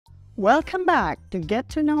Welcome back to Get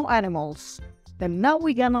to Know Animals. And now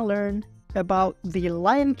we're gonna learn about the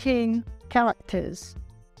Lion King characters.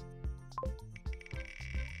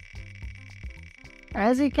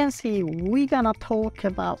 As you can see, we're gonna talk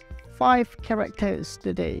about 5 characters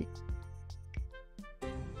today.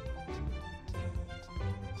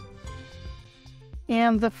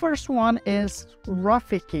 And the first one is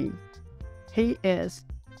Rafiki. He is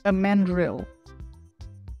a mandrill.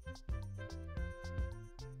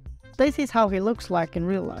 This is how he looks like in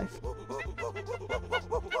real life.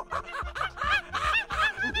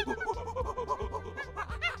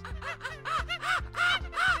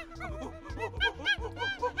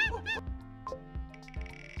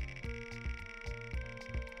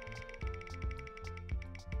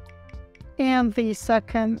 And the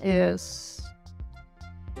second is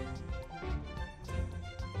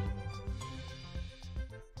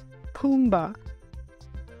Pumba.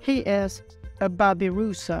 He is a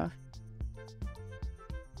Babirusa.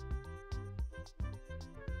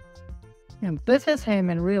 And this is him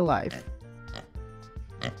in real life.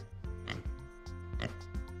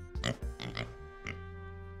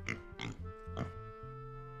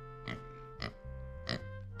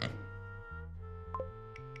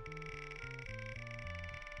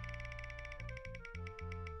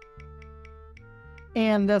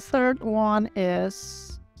 And the third one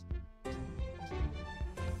is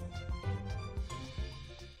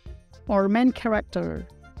our main character,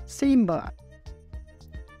 Simba.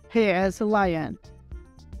 He is a lion.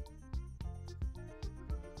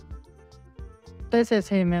 This is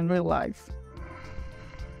him in real life.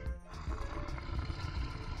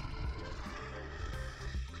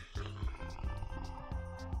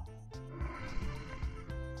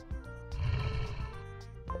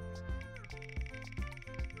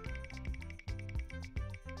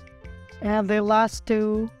 And the last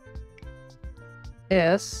two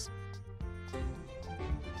is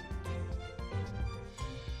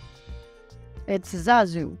it's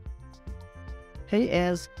Zazu. He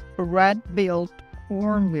is a red-billed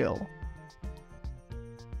hornbill.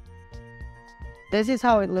 This is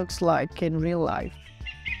how it looks like in real life.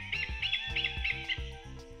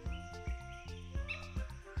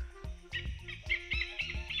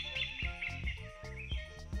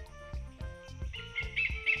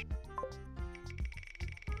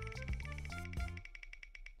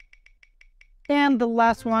 And the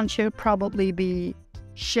last one should probably be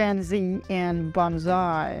Shenzi and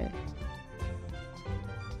Banzai.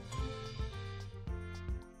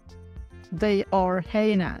 They are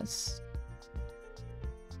hyenas.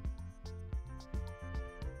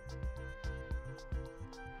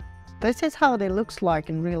 This is how they look like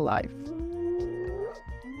in real life.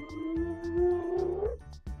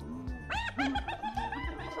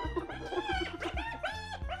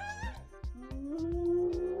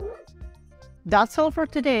 That's all for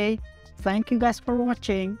today. Thank you guys for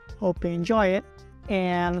watching. Hope you enjoy it.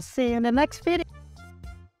 And see you in the next video.